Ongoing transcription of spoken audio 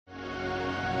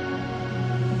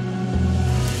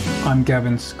I'm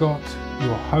Gavin Scott,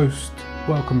 your host.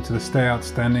 Welcome to the Stay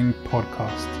Outstanding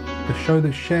podcast, the show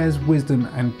that shares wisdom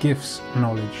and gifts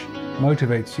knowledge,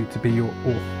 motivates you to be your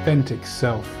authentic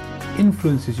self,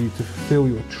 influences you to fulfill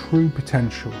your true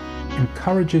potential,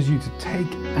 encourages you to take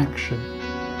action,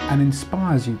 and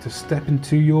inspires you to step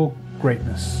into your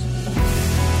greatness.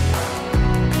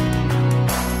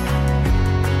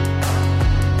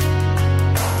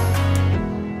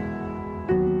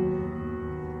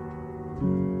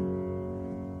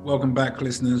 Welcome back,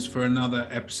 listeners, for another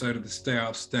episode of the Stay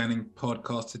Outstanding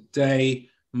podcast. Today,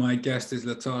 my guest is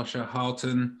Latarsha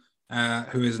Haughton,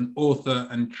 who is an author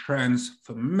and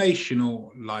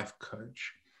transformational life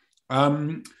coach.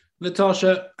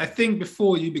 Latarsha, I think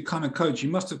before you become a coach, you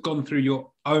must have gone through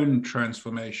your own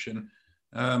transformation.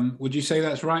 Would you say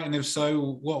that's right? And if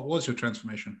so, what was your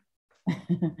transformation?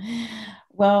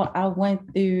 Well, I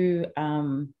went through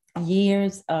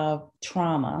years of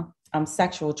trauma,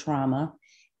 sexual trauma.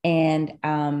 And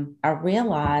I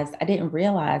didn't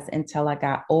realize until I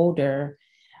got older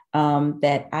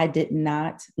that I did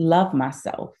not love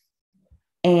myself.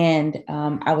 And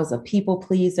I was a people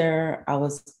pleaser. I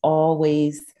was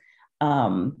always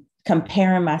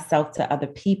comparing myself to other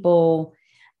people.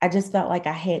 I just felt like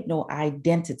I had no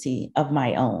identity of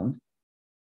my own.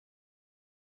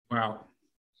 Wow.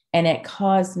 And it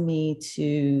caused me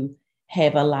to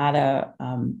have a lot of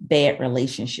bad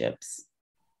relationships.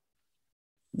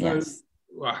 Yes.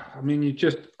 Well, I mean, you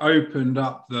just opened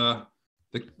up the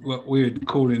what we would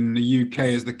call in the UK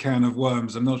as the can of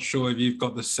worms. I'm not sure if you've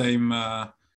got the same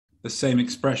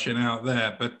expression out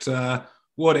there, but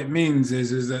what it means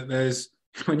is that there's,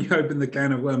 when you open the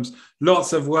can of worms,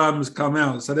 lots of worms come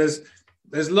out. So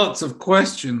there's lots of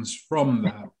questions from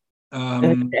that.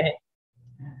 Okay.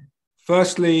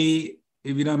 Firstly,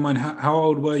 if you don't mind, how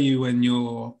old were you when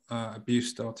your abuse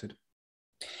started?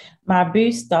 My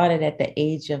abuse started at the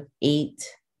age of 8,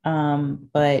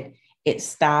 but it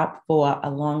stopped for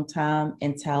a long time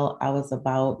until I was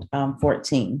about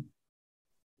 14.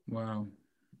 Wow.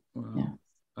 Yeah.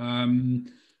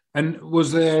 And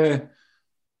was there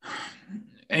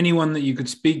anyone that you could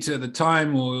speak to at the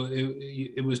time, or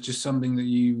it was just something that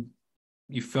you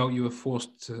felt you were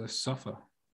forced to suffer?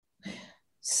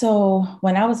 So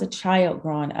when I was a child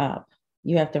growing up,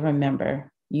 you have to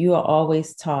remember, you are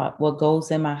always taught what goes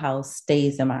in my house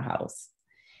stays in my house.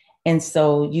 And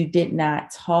so you did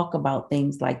not talk about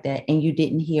things like that, and you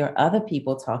didn't hear other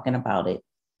people talking about it.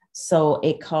 So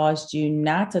it caused you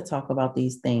not to talk about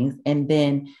these things. And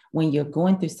then when you're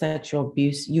going through sexual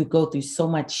abuse, you go through so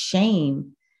much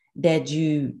shame that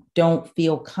you don't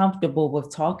feel comfortable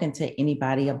with talking to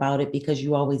anybody about it, because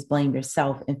you always blame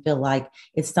yourself and feel like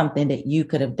it's something that you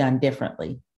could have done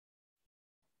differently.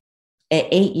 At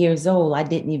 8 years old, I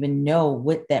didn't even know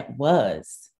what that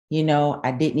was.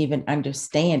 I didn't even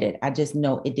understand it. I just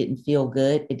know it didn't feel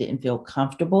good. It didn't feel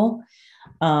comfortable.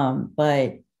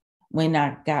 But when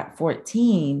I got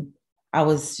 14, I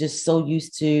was just so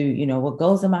used to, what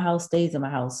goes in my house stays in my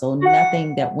house. So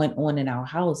nothing that went on in our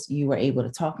house, you were able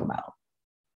to talk about.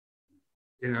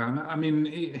 Yeah, I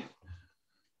mean,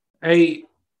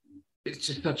 it's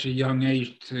just such a young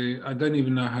age I don't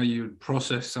even know how you would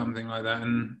process something like that.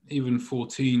 And even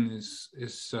 14 is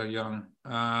so young.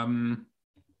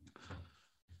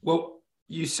 Well,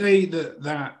 you say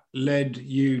that led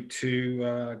you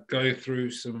to go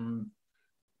through some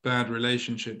bad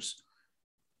relationships.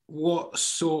 What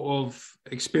sort of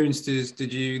experiences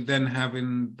did you then have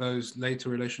in those later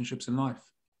relationships in life?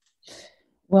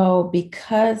 Well,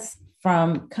 because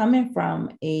coming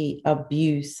from a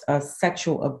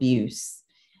sexual abuse,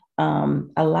 a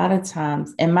lot of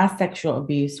times, and my sexual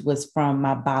abuse was from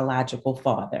my biological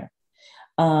father.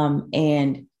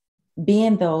 And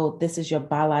being though this is your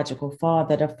biological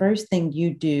father, the first thing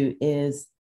you do is,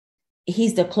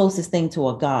 he's the closest thing to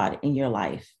a god in your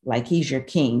life. Like, he's your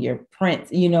king, your prince,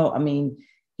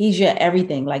 he's your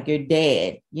everything, like your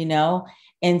dad,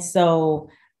 And so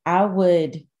I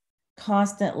would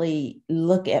constantly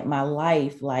look at my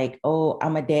life like, oh,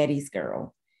 I'm a daddy's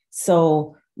girl.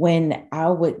 So when I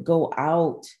would go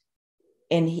out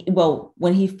and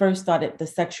when he first started the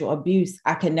sexual abuse,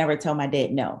 I could never tell my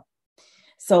dad no.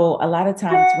 So a lot of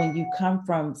times when you come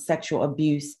from sexual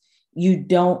abuse, you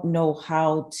don't know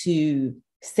how to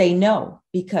say no,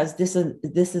 because this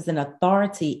is an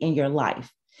authority in your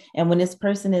life. And when this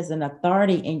person is an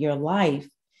authority in your life,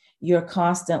 you're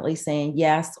constantly saying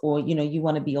yes, or, you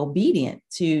want to be obedient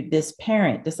to this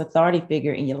parent, this authority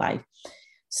figure in your life.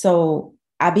 So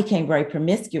I became very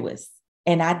promiscuous,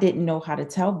 and I didn't know how to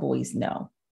tell boys no.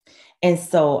 And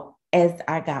so as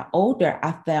I got older,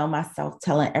 I found myself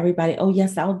telling everybody, oh,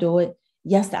 yes, I'll do it.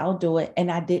 yes, I'll do it.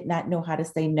 And I did not know how to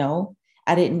say no.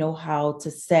 I didn't know how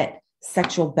to set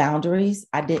sexual boundaries.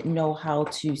 I didn't know how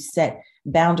to set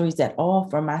boundaries at all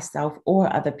for myself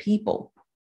or other people.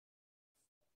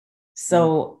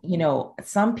 So,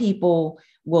 some people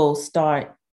will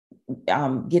start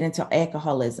get into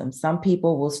alcoholism. Some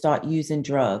people will start using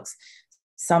drugs.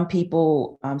 Some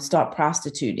people start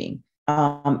prostituting.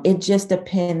 It just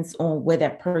depends on where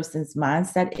that person's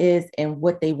mindset is and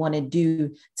what they want to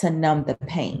do to numb the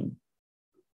pain.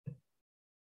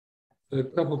 A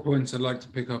couple of points I'd like to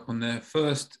pick up on there.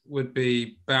 First would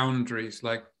be boundaries.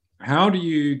 Like, how do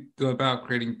you go about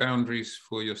creating boundaries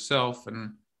for yourself?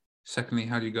 And secondly,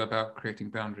 how do you go about creating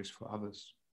boundaries for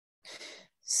others?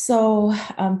 So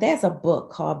there's a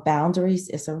book called Boundaries.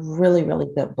 It's a really, really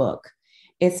good book.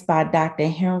 It's by Dr.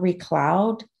 Henry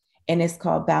Cloud, and it's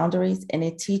called Boundaries. And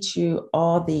it teaches you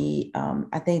all the,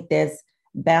 I think there's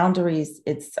boundaries.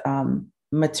 It's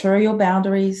material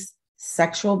boundaries,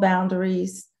 sexual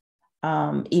boundaries,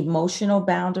 emotional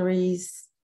boundaries,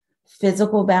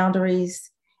 physical boundaries.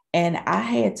 And I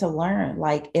had to learn,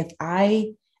 like, if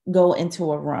I go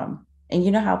into a room and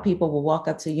you know how people will walk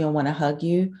up to you and want to hug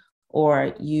you,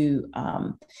 or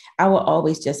I will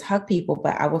always just hug people,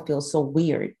 but I would feel so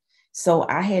weird. So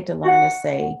I had to learn to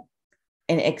say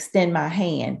and extend my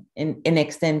hand and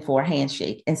extend for a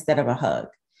handshake instead of a hug.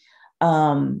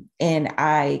 And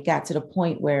I got to the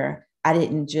point where I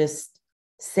didn't just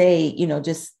say,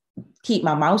 just keep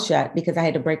my mouth shut, because I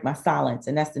had to break my silence.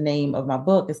 And that's the name of my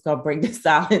book. It's called Break the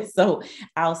Silence. So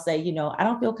I'll say, I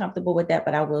don't feel comfortable with that,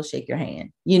 but I will shake your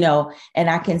hand, and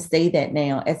I can say that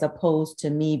now, as opposed to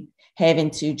me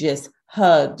having to just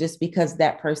hug just because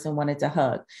that person wanted to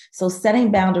hug. So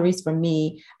setting boundaries for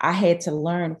me, I had to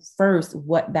learn first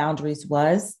what boundaries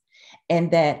was,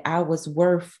 and that I was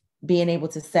worth being able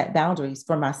to set boundaries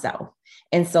for myself.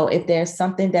 And so if there's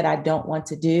something that I don't want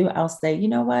to do, I'll say, you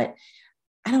know what?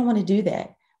 I don't want to do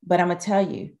that. But I'm going to tell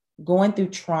you, going through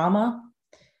trauma,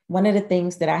 one of the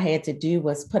things that I had to do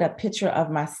was put a picture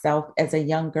of myself as a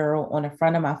young girl on the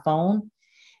front of my phone.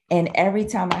 And every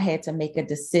time I had to make a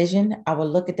decision, I would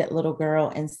look at that little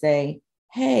girl and say,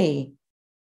 hey,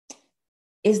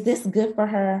 is this good for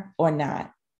her or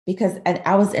not? Because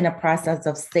I was in a process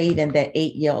of saving that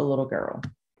 8-year-old little girl.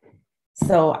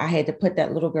 So I had to put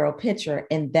that little girl picture,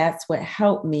 and that's what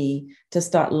helped me to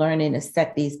start learning to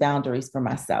set these boundaries for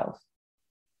myself.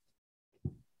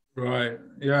 Right.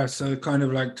 Yeah. So kind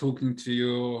of like talking to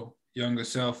your younger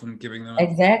self and giving them.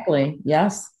 Exactly.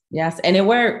 Yes. Yes. And it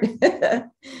worked.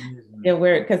 It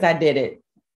worked because I did it.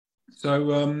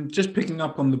 So just picking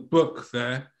up on the book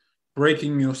there,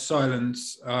 Breaking Your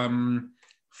Silence,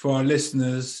 for our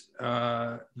listeners,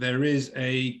 there is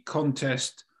a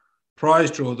contest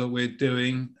prize draw that we're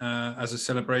doing as a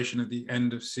celebration at the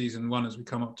end of season 1 as we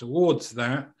come up towards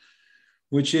that,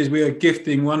 which is we are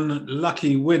gifting one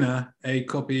lucky winner a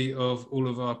copy of all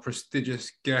of our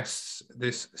prestigious guests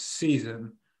this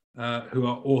season who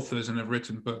are authors and have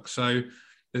written books. So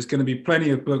there's going to be plenty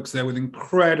of books there with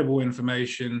incredible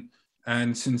information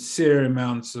and sincere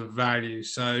amounts of value.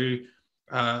 So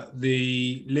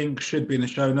the link should be in the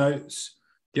show notes.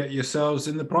 Get yourselves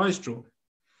in the prize draw.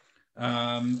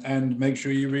 And make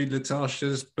sure you read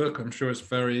Latarsha's book. I'm sure it's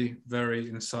very,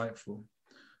 very insightful.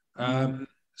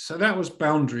 So that was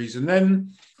boundaries. And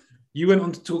then you went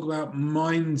on to talk about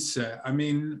mindset. I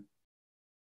mean,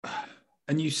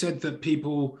 and you said that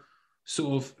people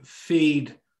sort of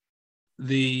feed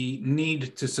the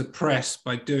need to suppress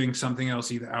by doing something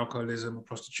else, either alcoholism or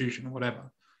prostitution or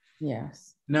whatever.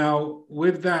 Yes. Now,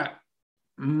 with that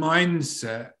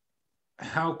mindset,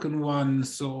 how can one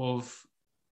sort of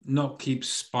not keep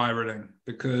spiraling?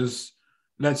 Because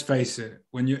let's face it,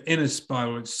 when you're in a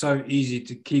spiral, it's so easy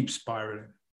to keep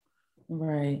spiraling.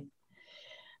 Right.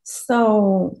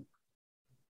 So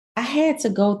I had to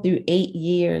go through 8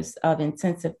 years of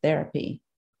intensive therapy.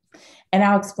 And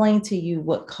I'll explain to you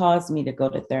what caused me to go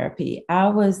to therapy. I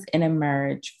was in a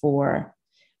marriage for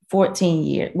 14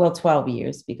 years, well, 12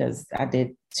 years, because I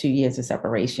did 2 years of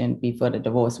separation before the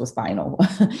divorce was final.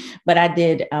 But I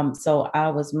did, so I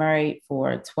was married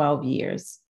for 12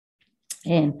 years.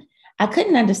 And I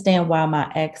couldn't understand why my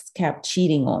ex kept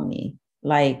cheating on me.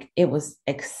 Like, it was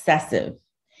excessive.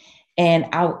 And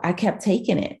I kept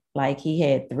taking it. Like, he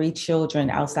had 3 children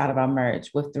outside of our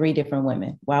marriage with 3 different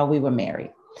women while we were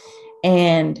married.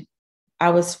 And I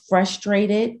was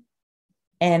frustrated.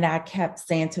 And I kept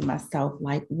saying to myself,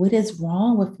 like, what is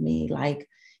wrong with me? Like,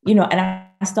 and I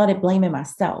started blaming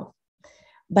myself.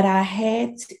 But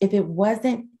if it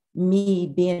wasn't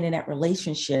me being in that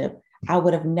relationship, I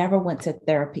would have never went to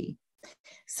therapy.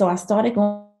 So I started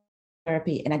going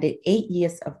therapy, and I did 8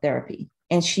 years of therapy.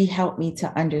 And she helped me to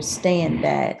understand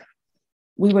that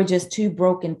we were just two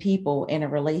broken people in a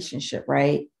relationship,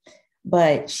 right?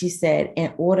 But she said,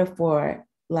 in order for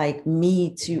like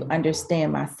me to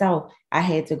understand myself, I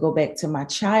had to go back to my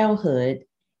childhood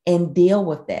and deal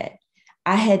with that.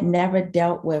 I had never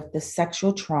dealt with the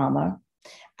sexual trauma.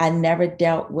 I never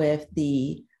dealt with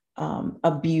the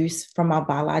abuse from my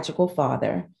biological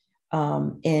father,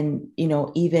 and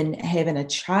even having a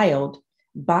child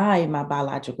by my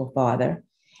biological father,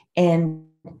 and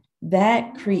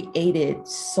that created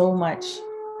so much.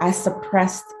 I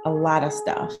suppressed a lot of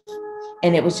stuff,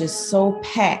 and it was just so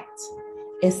packed.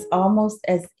 It's almost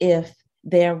as if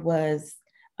there was,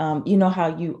 you know,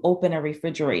 how you open a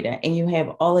refrigerator and you have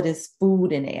all of this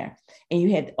food in there, and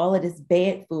you have all of this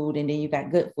bad food, and then you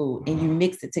got good food, and you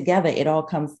mix it together, it all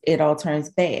turns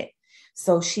bad.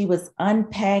 So she was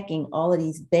unpacking all of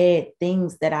these bad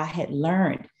things that I had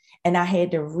learned, and I had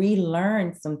to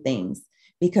relearn some things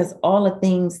because all the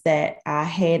things that I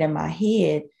had in my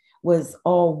head was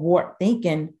all warped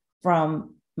thinking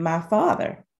from my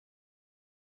father.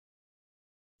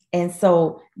 And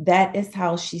so that is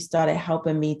how she started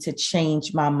helping me to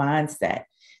change my mindset.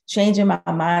 Changing my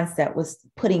mindset was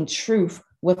putting truth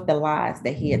with the lies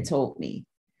that he had told me,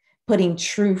 putting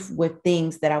truth with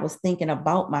things that I was thinking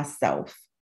about myself.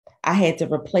 I had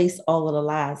to replace all of the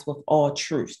lies with all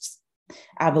truths.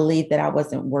 I believed that I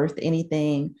wasn't worth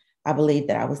anything. I believed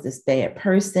that I was this bad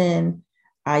person.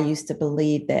 I used to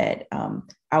believe that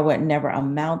I would never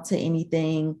amount to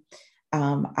anything.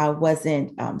 I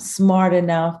wasn't smart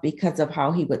enough because of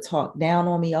how he would talk down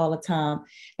on me all the time.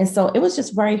 And so it was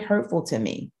just very hurtful to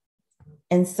me.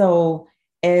 And so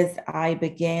as I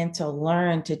began to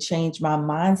learn to change my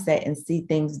mindset and see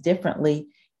things differently,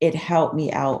 it helped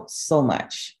me out so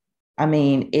much. I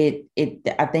mean,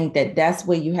 I think that that's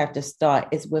where you have to start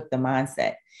is with the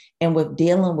mindset. And with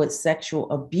dealing with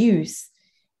sexual abuse,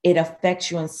 it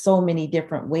affects you in so many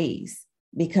different ways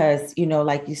because, you know,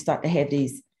 like you start to have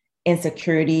these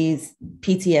insecurities,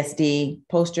 PTSD,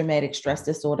 post-traumatic stress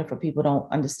disorder, for people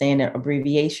don't understand the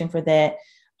abbreviation for that.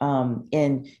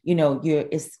 And you know,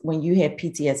 it's when you have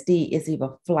PTSD, it's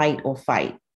either flight or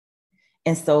fight.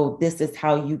 And so this is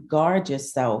how you guard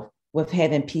yourself with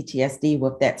having PTSD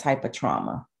with that type of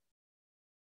trauma.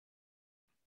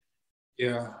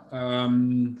 Yeah.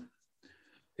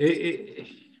 It,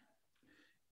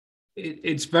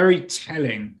 it's very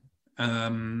telling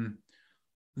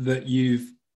that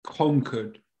you've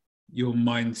conquered your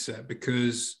mindset,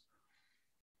 because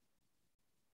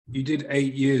you did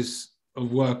 8 years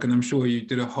of work, and I'm sure you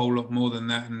did a whole lot more than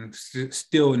that, and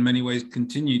still in many ways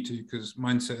continue to, because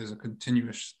mindset is a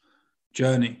continuous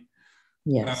journey.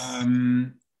 Yes.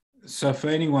 So for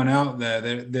anyone out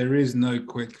there is no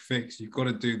quick fix. You've got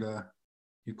to do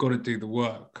the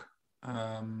work.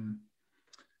 I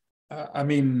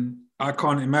mean, I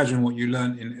can't imagine what you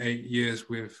learned in 8 years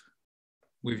with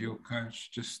your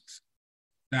coach. Just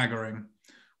staggering.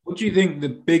 What do you think the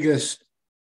biggest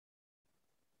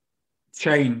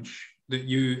change that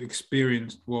you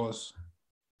experienced was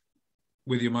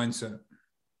with your mindset?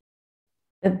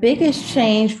 The biggest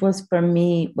change was for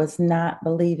me was not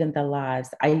believing the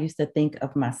lies I used to think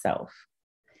of myself.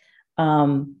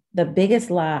 The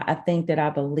biggest lie I think that I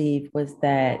believed was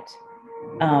that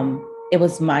it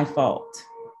was my fault.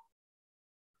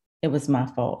 It was my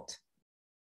fault.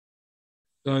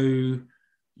 So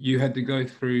you had to go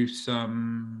through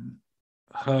some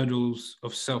hurdles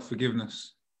of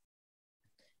self-forgiveness.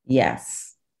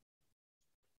 Yes.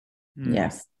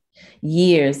 Yes.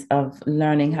 Years of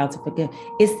learning how to forgive.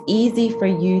 It's easy for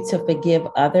you to forgive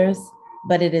others,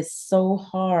 but it is so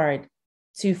hard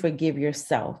to forgive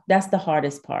yourself. That's the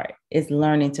hardest part, is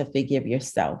learning to forgive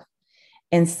yourself.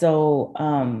 And so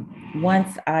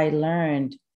once I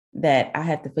learned that I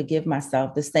had to forgive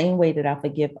myself the same way that I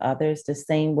forgive others, the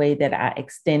same way that I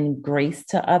extend grace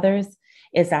to others,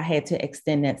 is I had to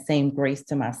extend that same grace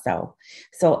to myself.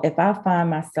 So if I find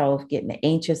myself getting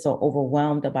anxious or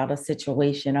overwhelmed about a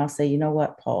situation, I'll say, you know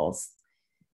what, pause.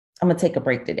 I'm going to take a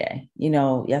break today. You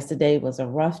know, yesterday was a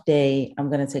rough day. I'm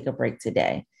going to take a break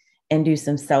today and do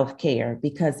some self-care,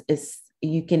 because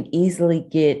you can easily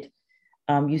get,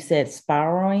 you said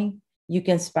spiraling, you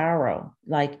can spiral,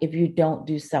 like if you don't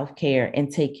do self-care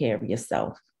and take care of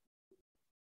yourself.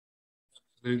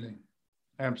 Absolutely.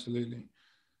 Absolutely.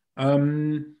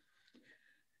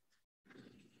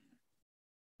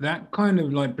 That kind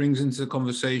of like brings into the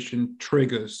conversation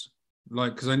triggers,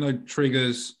 like, because I know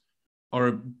triggers are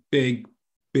a big,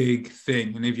 big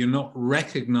thing. And if you're not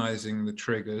recognizing the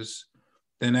triggers,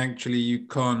 then actually you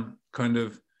can't kind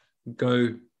of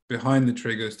go behind the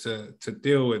triggers to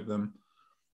deal with them.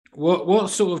 What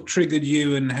sort of triggered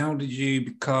you, and how did you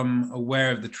become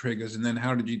aware of the triggers, and then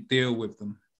how did you deal with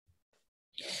them?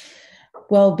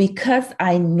 Well, because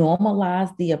I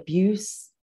normalized the abuse.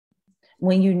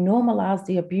 When you normalize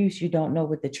the abuse, you don't know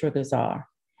what the triggers are.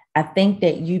 I think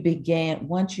that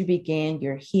once you began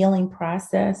your healing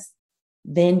process,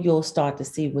 then you'll start to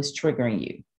see what's triggering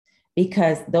you.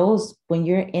 Because when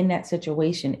you're in that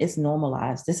situation, it's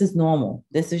normalized. This is normal.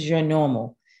 This is your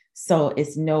normal. So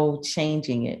it's no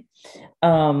changing it.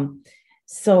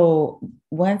 So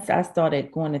once I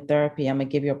started going to therapy, I'm gonna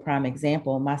give you a prime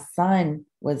example. My son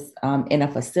was in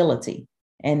a facility,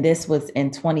 and this was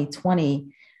in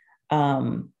 2020.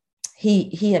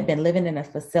 He had been living in a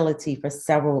facility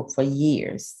for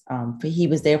years. He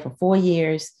was there for 4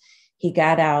 years. He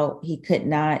got out. He could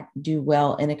not do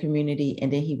well in the community,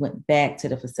 and then he went back to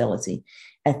the facility,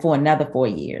 and for another 4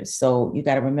 years. So you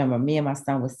got to remember, me and my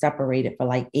son was separated for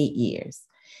like 8 years,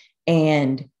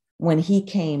 and when he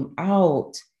came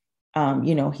out,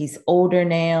 he's older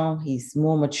now. He's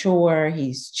more mature.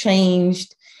 He's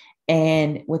changed,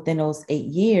 and within those 8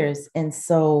 years, and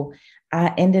so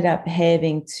I ended up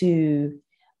having to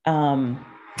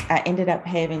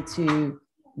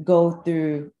go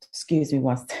through, excuse me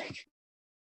one second.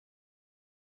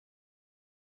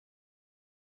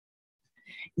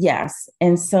 Yes.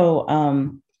 And so,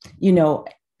 I'm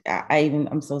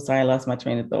so sorry, I lost my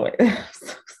train of thought.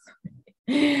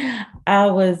 I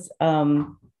was,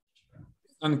 Son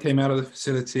came out of the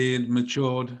facility and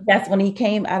matured. That's when he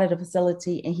came out of the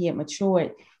facility and he had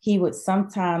matured. He would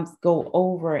sometimes go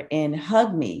over and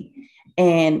hug me.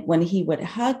 And when he would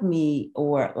hug me,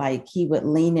 or like he would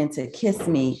lean in to kiss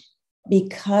me,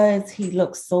 because he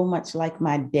looked so much like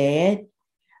my dad,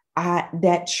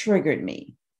 that triggered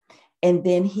me. And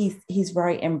then he's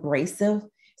very embracive.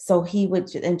 So he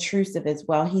would, intrusive as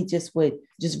well. He would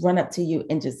just run up to you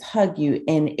and just hug you,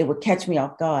 and it would catch me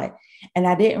off guard. And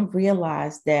I didn't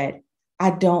realize that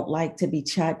I don't like to be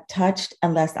touched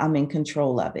unless I'm in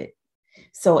control of it.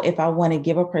 So if I want to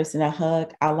give a person a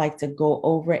hug, I like to go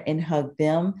over and hug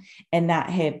them and not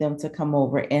have them to come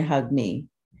over and hug me.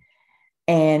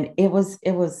 And it was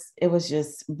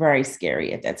just very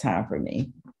scary at that time for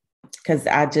me, because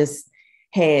I just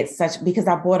had because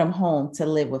I brought him home to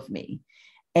live with me.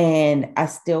 And I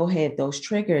still had those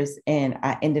triggers, and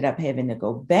I ended up having to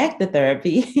go back to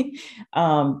therapy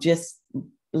just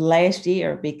last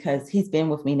year, because he's been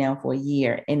with me now for a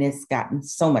year, and it's gotten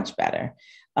so much better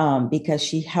because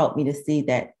she helped me to see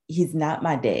that he's not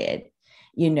my dad,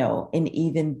 and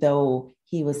even though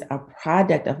he was a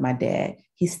product of my dad,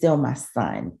 he's still my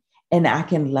son, and I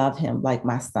can love him like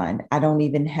my son. I don't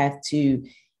even have to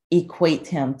equate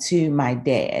him to my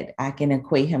dad. I can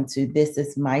equate him to, this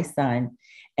is my son,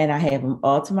 and I have him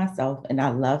all to myself, and I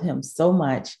love him so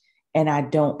much. And I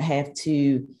don't have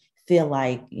to feel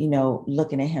like,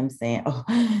 looking at him saying, oh,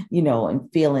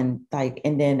 and feeling like,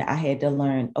 and then I had to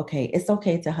learn, okay, it's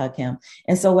okay to hug him.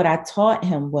 And so what I taught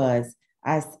him was,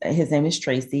 his name is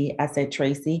Tracy. I said,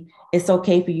 Tracy, it's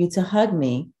okay for you to hug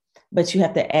me, but you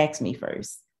have to ask me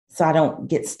first, so I don't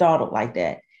get startled like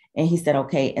that. And he said,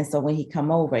 okay. And so when he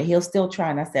come over, he'll still try.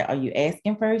 And I said, are you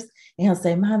asking first? And he'll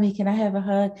say, Mommy, can I have a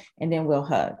hug? And then we'll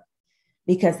hug,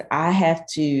 because I have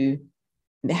to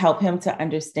help him to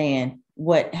understand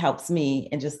what helps me.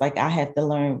 And just like I have to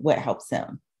learn what helps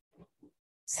him.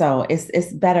 So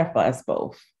it's better for us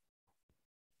both.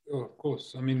 Oh, of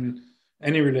course. I mean,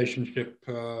 any relationship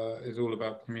is all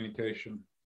about communication.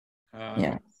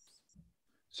 Yeah.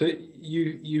 So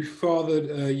you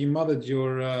mothered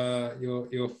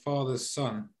your father's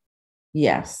son.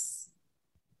 Yes.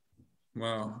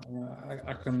 Wow,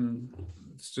 I can.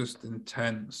 It's just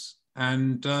intense.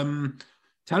 And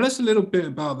tell us a little bit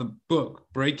about the book,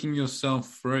 Breaking Yourself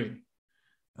Free.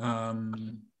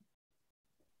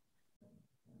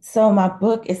 So my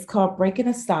book is called Breaking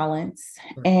the Silence,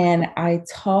 and I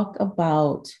talk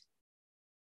about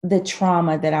the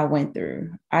trauma that I went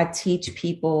through. I teach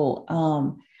people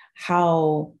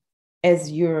how,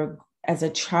 as a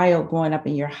child growing up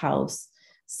in your house,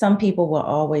 some people will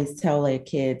always tell their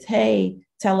kids, hey,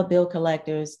 tell the bill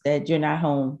collectors that you're not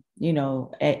home,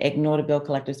 ignore the bill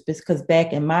collectors, because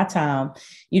back in my time,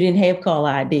 you didn't have call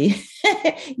ID.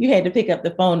 You had to pick up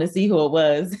the phone to see who it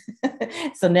was.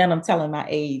 So now I'm telling my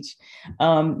age.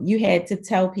 You had to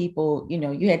tell people,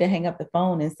 you had to hang up the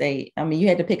phone and say, you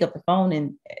had to pick up the phone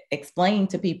and explain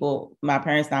to people, my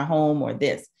parents not home or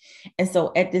this. And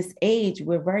so at this age,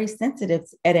 we're very sensitive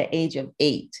at an age of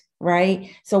 8,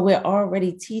 right? So we're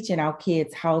already teaching our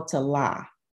kids how to lie.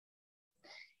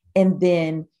 And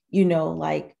then,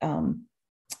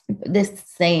 this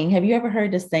saying. Have you ever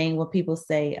heard the saying where people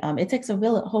say, it takes a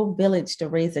whole village to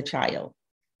raise a child?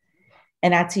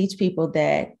 And I teach people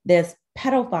that there's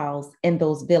pedophiles in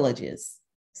those villages.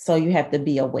 So you have to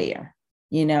be aware,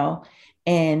 you know,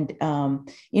 and,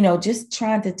 just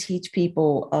trying to teach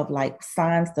people of like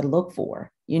signs to look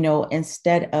for,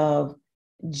 instead of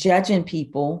judging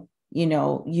people,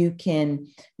 you can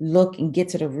look and get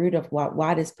to the root of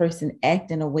why this person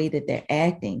acting the way that they're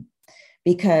acting.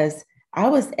 Because I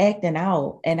was acting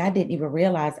out and I didn't even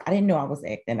realize, I didn't know I was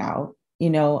acting out.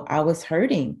 I was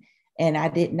hurting and I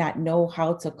did not know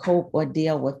how to cope or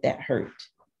deal with that hurt.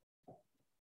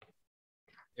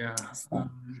 Yeah.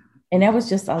 And that was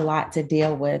just a lot to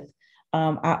deal with.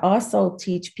 I also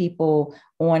teach people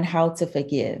on how to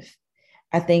forgive.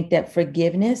 I think that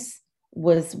forgiveness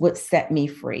was what set me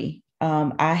free.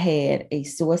 I had a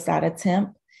suicide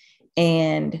attempt,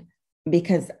 and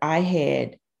because I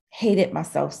had hated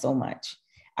myself so much,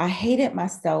 I hated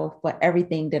myself for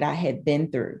everything that I had been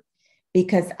through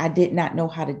because I did not know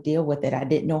how to deal with it. I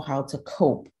didn't know how to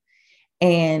cope.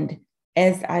 And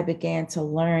as I began to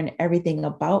learn everything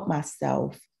about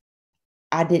myself,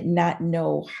 I did not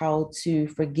know how to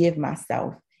forgive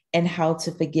myself and how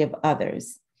to forgive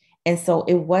others. And so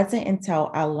it wasn't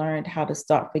until I learned how to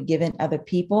start forgiving other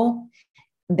people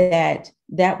that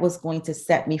was going to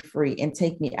set me free and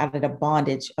take me out of the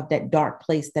bondage of that dark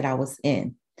place that I was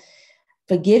in.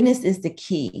 Forgiveness is the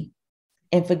key.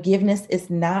 And forgiveness is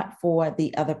not for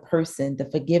the other person. The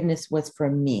forgiveness was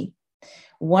for me.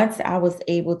 Once I was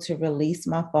able to release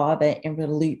my father and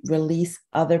release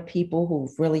other people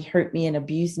who really hurt me and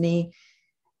abused me,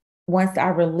 once I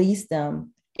released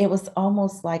them, it was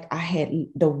almost like I had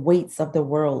the weights of the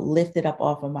world lifted up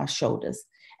off of my shoulders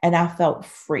and I felt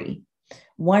free.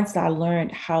 Once I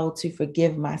learned how to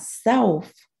forgive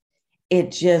myself,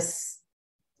 it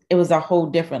was a whole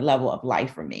different level of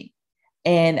life for me.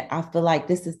 And I feel like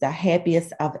this is the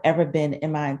happiest I've ever been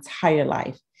in my entire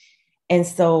life. And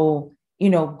so,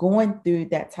 going through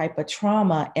that type of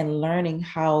trauma and learning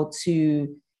how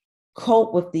to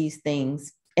cope with these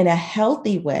things in a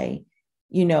healthy way,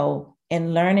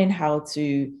 and learning how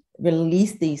to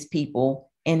release these people.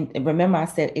 And remember, I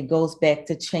said it goes back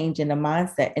to changing the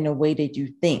mindset in the way that you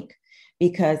think,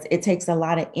 because it takes a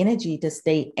lot of energy to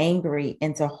stay angry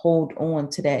and to hold on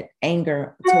to that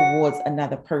anger towards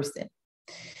another person.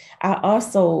 I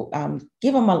also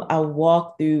give them a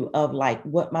walkthrough of like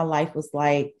what my life was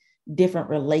like, different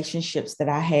relationships that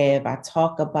I have. I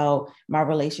talk about my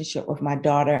relationship with my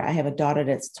daughter. I have a daughter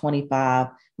that's 25.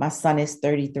 My son is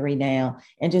 33 now,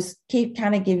 and just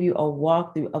kind of give you a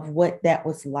walkthrough of what that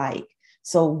was like.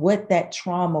 So what that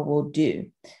trauma will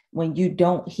do when you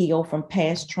don't heal from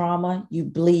past trauma, you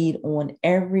bleed on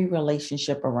every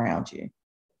relationship around you.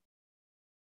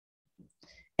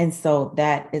 And so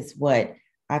that is what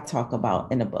I talk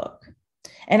about in the book.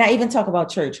 And I even talk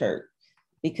about church hurt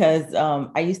because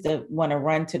I used to want to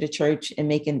run to the church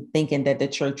and thinking that the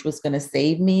church was going to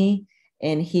save me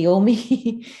and heal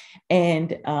me.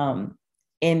 and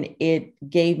it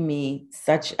gave me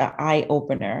such an eye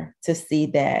opener to see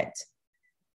that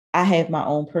I have my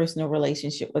own personal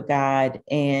relationship with God.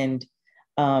 And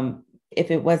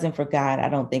if it wasn't for God, I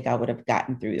don't think I would have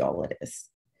gotten through all of this.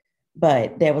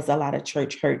 But there was a lot of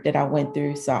church hurt that I went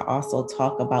through. So I also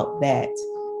talk about that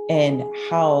and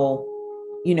how,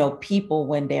 people,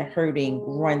 when they're hurting,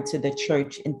 run to the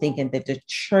church and thinking that the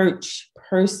church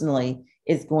personally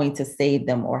is going to save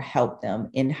them or help them,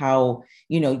 and how,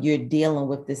 you're dealing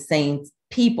with the same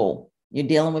people. You're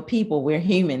dealing with people. We're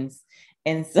humans.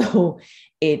 And so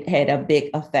it had a big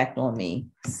effect on me.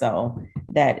 So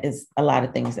that is a lot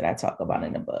of things that I talk about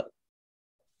in the book.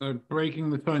 So breaking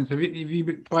the phones. Have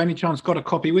you by any chance got a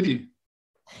copy with you?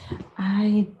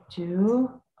 I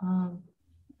do.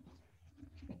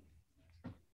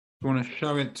 You want to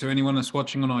show it to anyone that's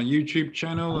watching on our YouTube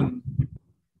channel? And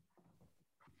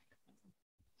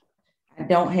I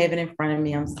don't have it in front of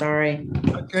me. I'm sorry.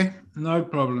 Okay, no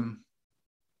problem.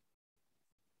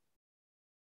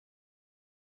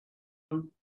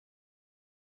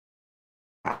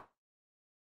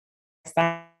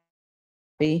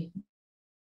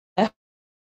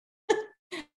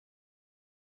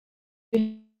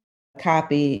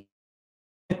 Copy.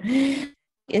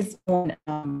 It's on.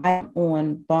 I'm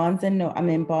on Barnes and Noble. I'm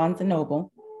in Barnes and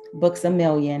Noble, Books a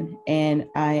Million, and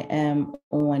I am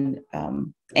on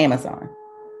Amazon.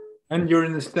 And you're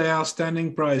in the Stay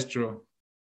Outstanding prize draw.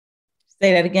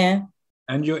 Say that again.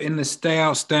 And you're in the Stay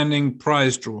Outstanding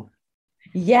prize draw.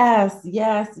 Yes,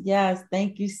 yes, yes.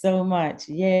 Thank you so much.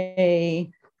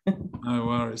 Yay. No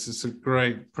worries. It's a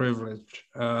great privilege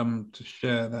to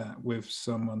share that with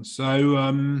someone. So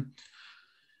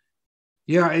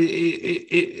Yeah,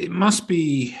 it must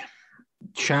be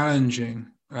challenging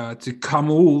to come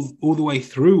all the way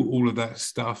through all of that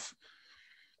stuff,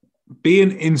 be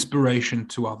an inspiration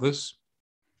to others,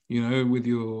 with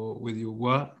your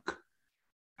work.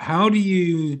 How do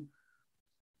you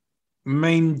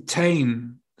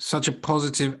maintain such a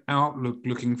positive outlook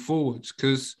looking forwards?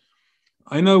 Because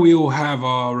I know we all have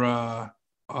our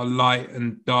light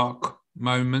and dark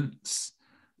moments,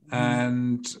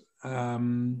 and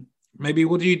maybe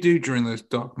what do you do during those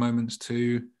dark moments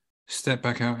to step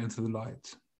back out into the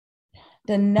light?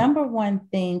 The number one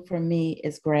thing for me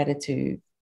is gratitude.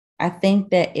 I think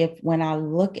that when I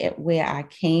look at where I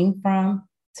came from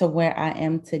to where I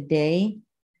am today,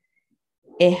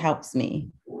 it helps me.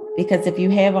 Because if you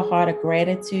have a heart of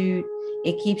gratitude,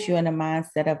 it keeps you in a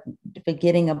mindset of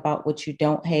forgetting about what you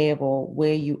don't have or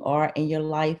where you are in your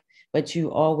life, but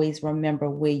you always remember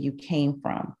where you came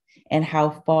from and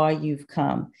how far you've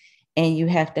come. And you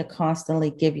have to constantly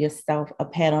give yourself a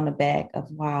pat on the back of,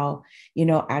 wow,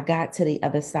 I got to the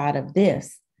other side of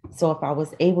this. So if I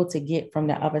was able to get from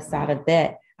the other side of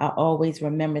that, I always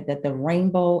remember that the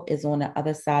rainbow is on the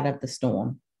other side of the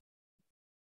storm.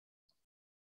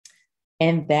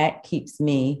 And that keeps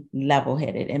me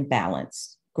level-headed and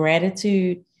balanced.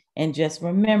 Gratitude and just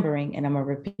remembering, and I'm going to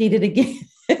repeat it again,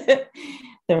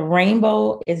 the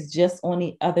rainbow is just on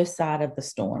the other side of the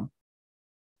storm.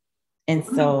 And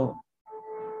so,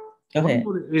 go ahead.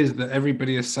 What it is that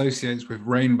everybody associates with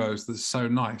rainbows that's so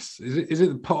nice? Is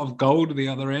it the pot of gold at the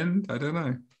other end? I don't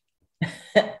know.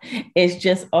 It's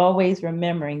just always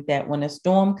remembering that when a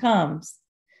storm comes,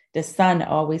 the sun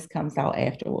always comes out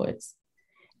afterwards.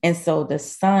 And so the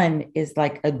sun is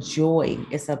like a joy,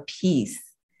 it's a peace,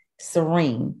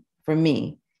 serene for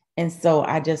me. And so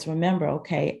I just remember,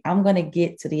 okay, I'm going to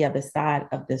get to the other side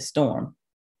of this storm.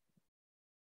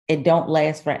 It don't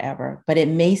last forever, but it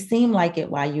may seem like it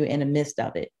while you're in the midst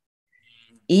of it.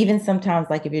 Even sometimes,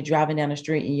 like if you're driving down the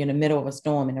street and you're in the middle of a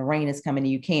storm and the rain is coming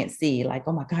and you can't see, like,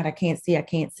 oh my God, I can't see,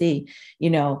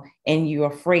 and you're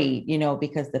afraid,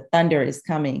 because the thunder is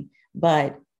coming.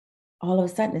 But all of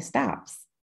a sudden it stops.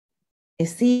 It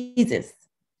ceases.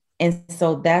 And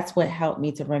so that's what helped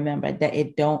me to remember that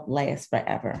it don't last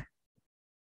forever.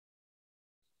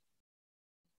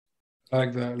 I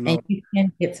like that a lot. And you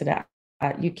can get to that.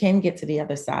 You can get to the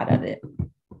other side of it.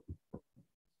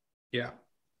 Yeah,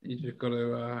 you just got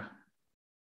to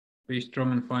be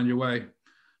strong and find your way.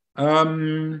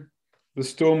 The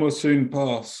storm will soon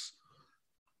pass.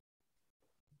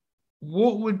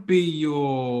 What would be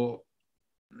your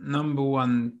number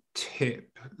one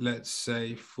tip, let's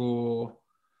say, for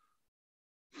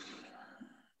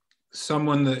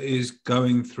someone that is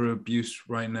going through abuse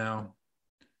right now,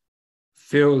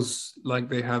 feels like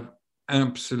they have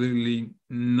absolutely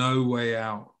no way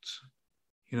out?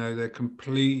 They're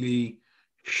completely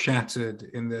shattered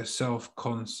in their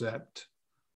self-concept,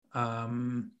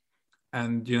 and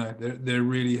they're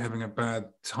really having a bad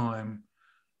time.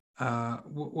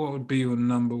 What would be your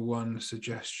number one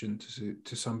suggestion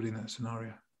to somebody in that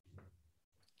scenario?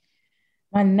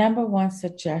 My number one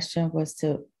suggestion was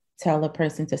to tell a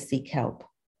person to seek help.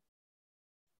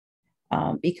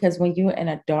 Because when you're in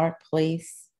a dark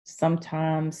place,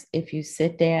 sometimes if you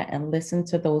sit there and listen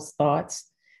to those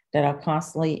thoughts that are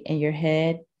constantly in your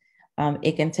head,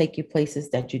 it can take you places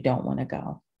that you don't want to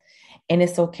go. And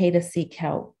it's okay to seek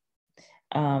help.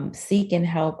 Seeking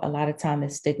help a lot of time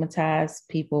is stigmatized.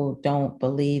 People don't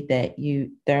believe that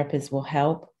therapists will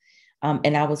help.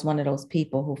 And I was one of those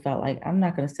people who felt like, I'm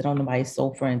not going to sit on nobody's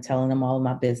sofa and telling them all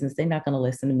my business. They're not going to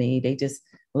listen to me. They just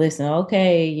listen.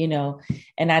 Okay.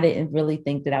 And I didn't really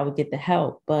think that I would get the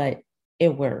help, but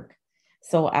it worked.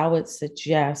 So I would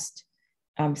suggest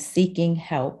seeking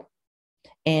help.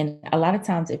 And a lot of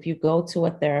times, if you go to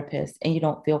a therapist and you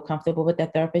don't feel comfortable with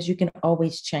that therapist, you can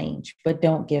always change, but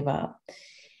don't give up.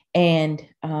 And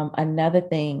another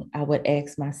thing I would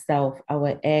ask myself,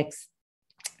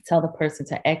 tell the person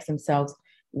to ask themselves,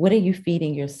 what are you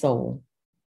feeding your soul?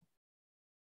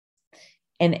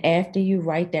 And after you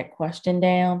write that question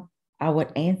down, I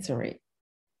would answer it.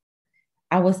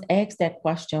 I was asked that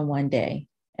question one day,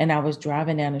 and I was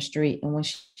driving down the street. And when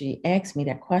she asked me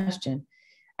that question,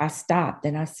 I stopped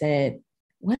and I said,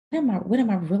 what am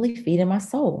I really feeding my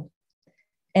soul?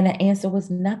 And the answer was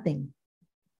nothing.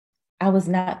 I was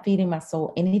not feeding my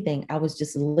soul anything. I was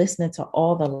just listening to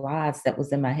all the lies that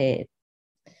was in my head.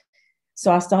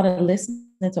 So I started listening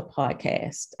to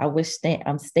podcasts. I wish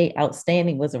Stay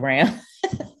Outstanding was around.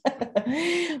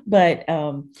 But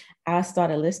I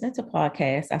started listening to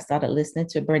podcasts. I started listening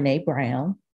to Brene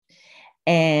Brown.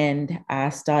 And I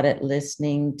started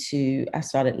listening to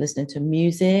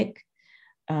music.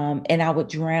 And I would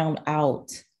drown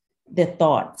out the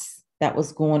thoughts that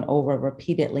was going over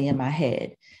repeatedly in my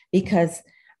head, because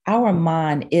our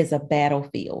mind is a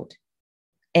battlefield,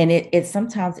 and it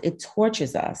sometimes it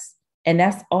tortures us. And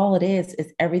that's all it is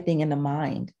everything in the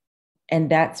mind. And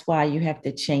that's why you have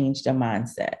to change the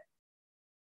mindset.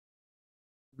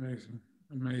 Amazing.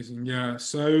 Amazing. Yeah.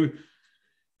 So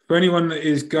for anyone that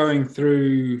is going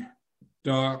through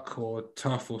dark or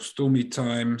tough or stormy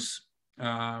times,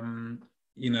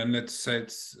 let's say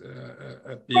it's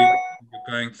abuse you're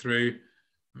going through,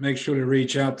 make sure to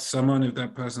reach out to someone. If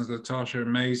that person's Latarsha,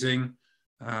 amazing.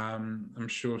 I'm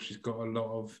sure she's got a lot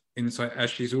of insight,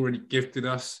 as she's already gifted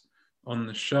us on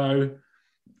the show.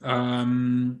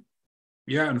 And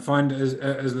find, as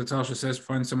Latarsha says,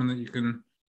 find someone that you can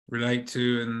relate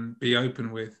to and be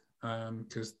open with,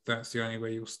 because that's the only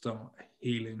way you'll start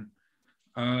healing.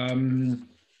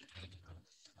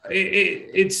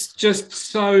 It's just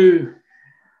so,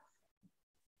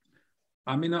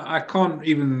 I can't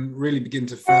even really begin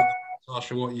to fathom,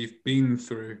 Latarsha, what you've been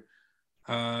through.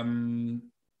 I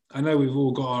know we've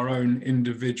all got our own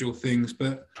individual things,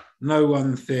 but no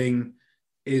one thing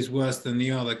is worse than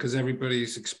the other, because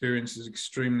everybody's experience is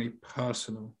extremely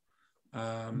personal.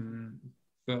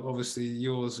 But obviously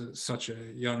yours at such a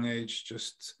young age,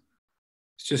 it's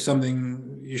just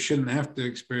something you shouldn't have to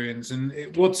experience. And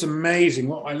what's amazing,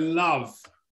 what I love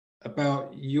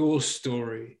about your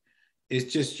story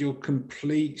is just your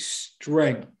complete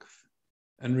strength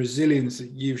and resilience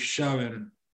that you've shown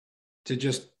to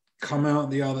just come out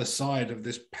the other side of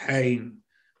this pain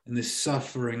and this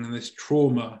suffering and this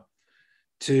trauma,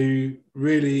 to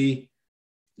really,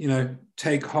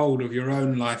 take hold of your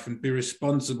own life and be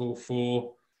responsible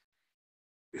for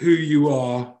who you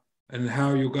are and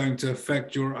how you're going to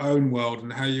affect your own world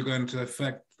and how you're going to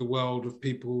affect the world of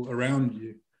people around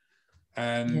you.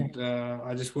 And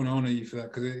I just want to honor you for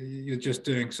that, because you're just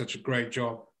doing such a great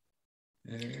job.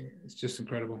 It's just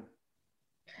incredible.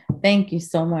 Thank you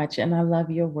so much. And I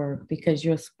love your work, because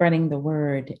you're spreading the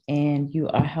word and you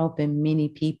are helping many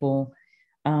people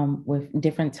with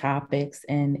different topics.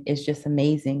 And it's just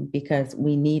amazing, because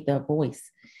we need the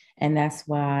voice. And that's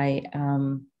why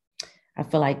I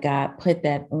feel like God put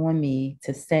that on me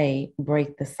to say,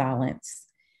 break the silence,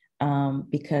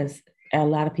 because a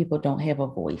lot of people don't have a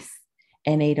voice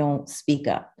and they don't speak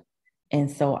up. And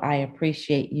so I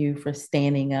appreciate you for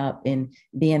standing up and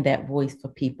being that voice for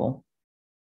people.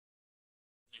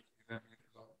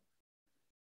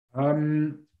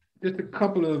 Just a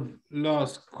couple of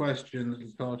last questions,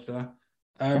 Latarsha.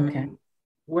 Okay.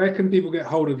 Where can people get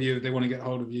hold of you if they want to get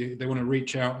hold of you, if they want to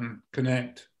reach out and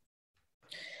connect?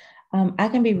 I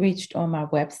can be reached on my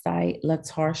website,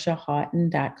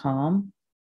 latarsha.haughton.com.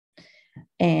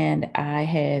 And I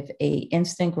have a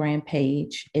Instagram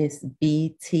page. It's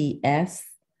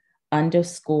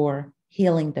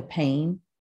BTS_healing the pain.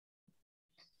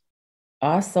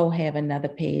 Also have another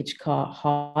page called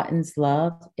Haughton's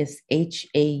Love. It's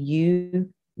HAUGHTONSLOVE,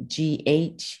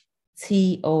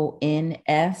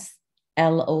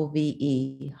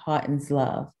 Haughton's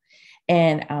Love.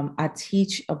 And I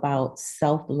teach about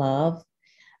self-love.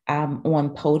 I'm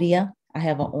on Podia. I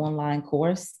have an online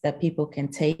course that people can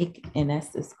take, and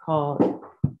it's called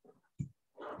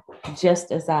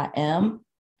Just As I Am.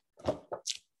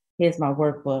 Here's my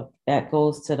workbook that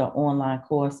goes to the online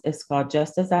course. It's called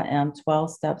Just As I Am,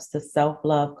 12 Steps to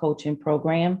Self-Love Coaching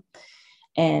Program.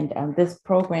 And this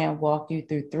program walks you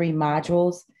through 3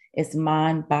 modules. It's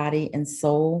mind, body, and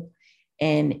soul.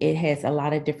 And it has a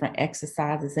lot of different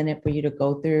exercises in it for you to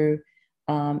go through.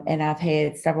 And I've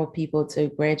had several people to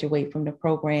graduate from the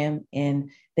program,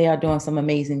 and they are doing some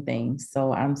amazing things.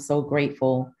 So I'm so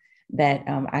grateful that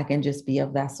I can just be a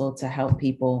vessel to help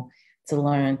people to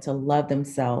learn to love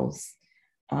themselves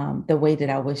the way that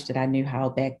I wish that I knew how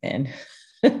back then.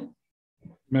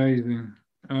 Amazing.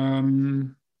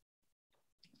 And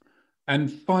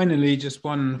finally, just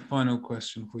one final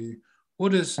question for you.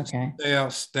 What does stay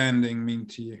outstanding mean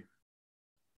to you?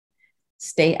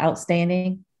 Stay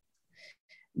outstanding,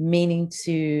 meaning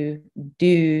to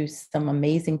do some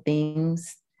amazing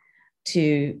things,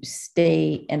 to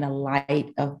stay in a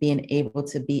light of being able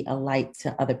to be a light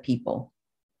to other people.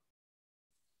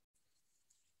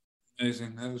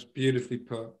 Amazing. That was beautifully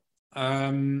put. I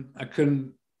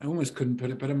almost couldn't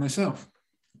put it better myself.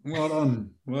 Well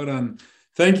done. Well done.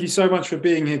 Thank you so much for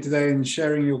being here today and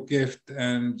sharing your gift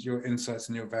and your insights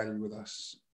and your value with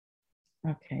us.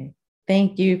 Okay.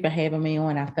 Thank you for having me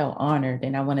on. I felt honored,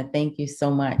 and I want to thank you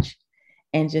so much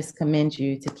and just commend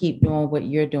you to keep doing what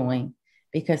you're doing,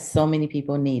 because so many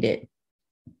people need it.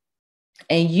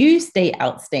 And you stay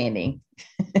outstanding.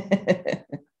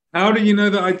 How do you know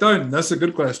that I don't? That's a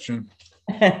good question.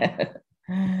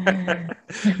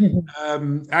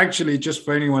 Actually, just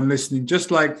for anyone listening,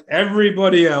 just like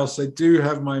everybody else, I do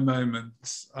have my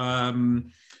moments.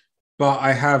 But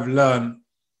I have learned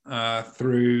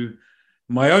through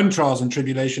my own trials and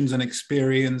tribulations and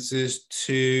experiences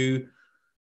to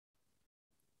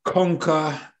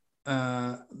conquer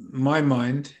my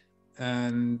mind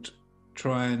and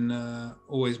try and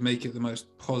always make it the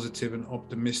most positive and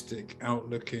optimistic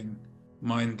outlooking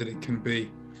mind that it can be.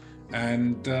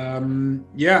 And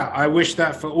I wish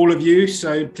that for all of you.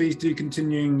 So please do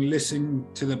continue listening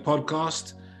to the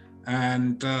podcast.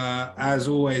 And as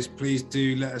always, please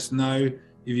do let us know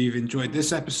if you've enjoyed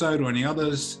this episode or any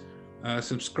others.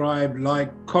 Subscribe,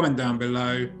 like, comment down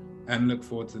below, and look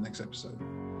forward to the next episode.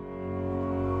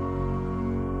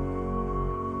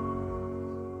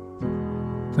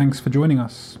 Thanks for joining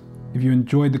us. If you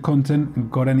enjoyed the content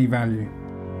and got any value,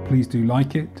 please do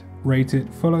like it, rate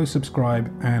it, follow,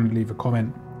 subscribe, and leave a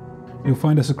comment. You'll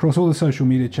find us across all the social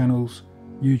media channels: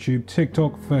 YouTube,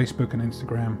 TikTok, Facebook, and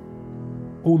Instagram.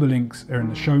 All the links are in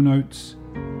the show notes.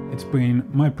 It's been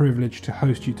my privilege to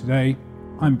host you today.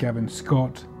 I'm Gavin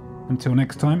Scott. Until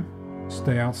next time,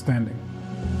 stay outstanding.